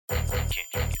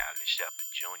Kendrick Allen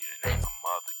Shepherd Jr., the name my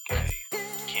mother gave.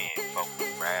 Can't fuck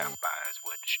with rabbis,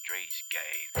 what the streets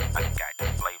gave. I got the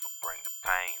flavor, bring the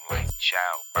pain like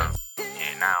childbirth.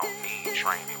 And I don't need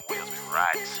training wheels, been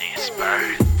riding since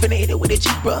birth. Finna hit it with a G,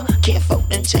 bruh. Can't fuck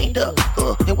and chained up.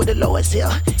 And with the lowest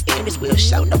hell. And this wheel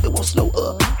shouting up, it won't slow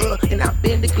up. And I've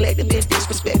been neglected, been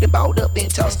disrespected, balled up, been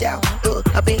tossed out.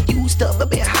 I've been used up, I've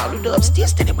been hollowed up, still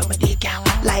standing with my dick out.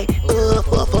 Like,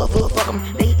 fuck 'em.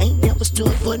 They ain't never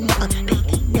stood for nothing. They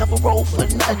ain't never rolled for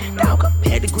nothing. Dog up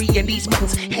pedigree in these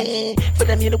mountains. Hand for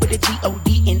them in it with the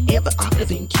G-O-D in every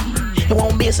octave and key. They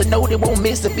won't miss a note, they won't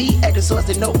miss a beat. At the source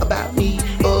they know about me.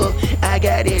 I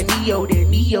got that Neo,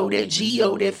 that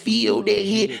Geo, that feel, that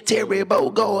hit. Terrible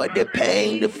guard, the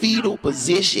pain, the fetal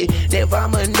position. That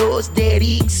vominos, that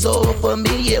eat so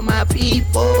familiar, my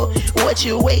people. What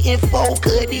you waiting for?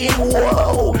 Cut it,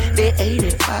 whoa. That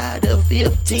 85 to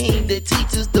 15, the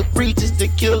teachers, the preachers, the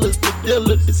killers, the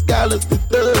dealers, the scholars, the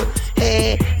thugs.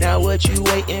 Hey, now what you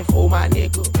waiting for, my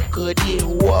nigga? Cut it,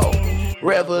 whoa.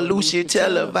 Revolution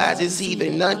televised, it's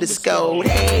even underscored.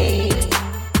 Hey.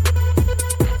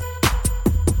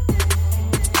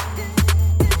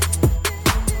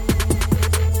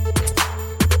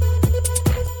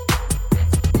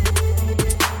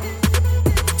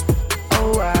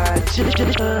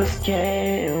 Just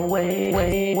can't wait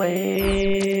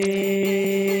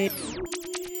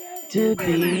to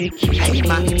be king. Hey,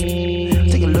 ma,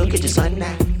 take a look at your son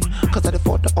now. Cause I done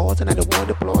fought the odds and I done won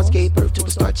the applause. Gave birth to a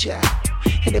star child.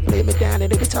 And they played me down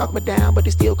and they could talk me down, but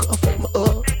they still couldn't fuck me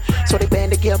up. So they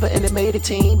band together and they made a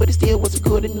team, but it still wasn't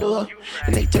good enough.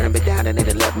 And they turned me down and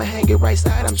they left me hanging right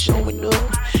side, I'm showing up.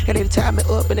 And they tied me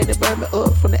up and then they burned me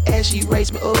up. From the ash, you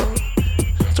raised me up.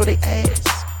 So they asked,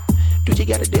 do you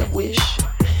got a death wish?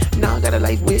 Nah, I got a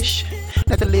life wish.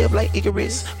 Not to live like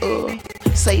Icarus.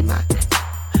 Say my,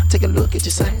 take a look at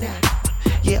your son now.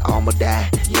 Yeah, I'ma die.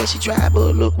 Yeah, she tried,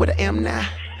 but look what I am now.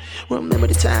 Remember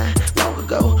the time long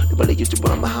ago, the bullet used to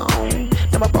run my home.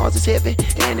 Now my balls is heavy,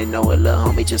 and they know it, little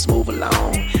homie, just move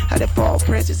along. How that fall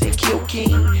princess and kill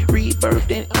king,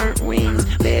 rebirthed and earned rings,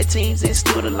 led teams and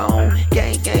stood alone.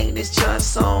 Gang, this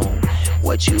just song.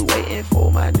 What you waiting for,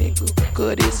 my nigga?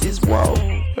 Cause this is woe.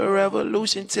 A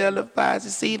revolution televised,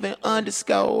 it's even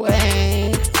underscore.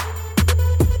 Hey.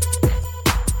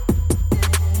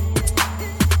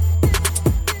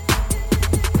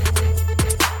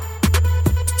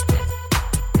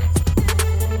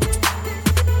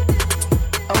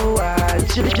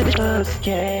 Just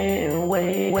can't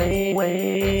wait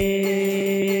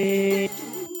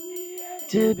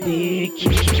to be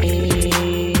king.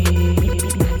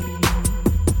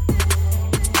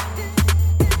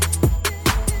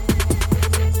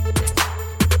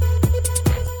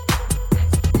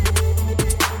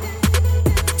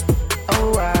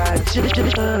 Oh, I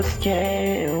just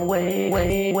can't wait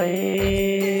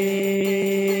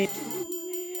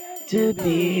to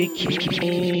be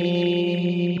king.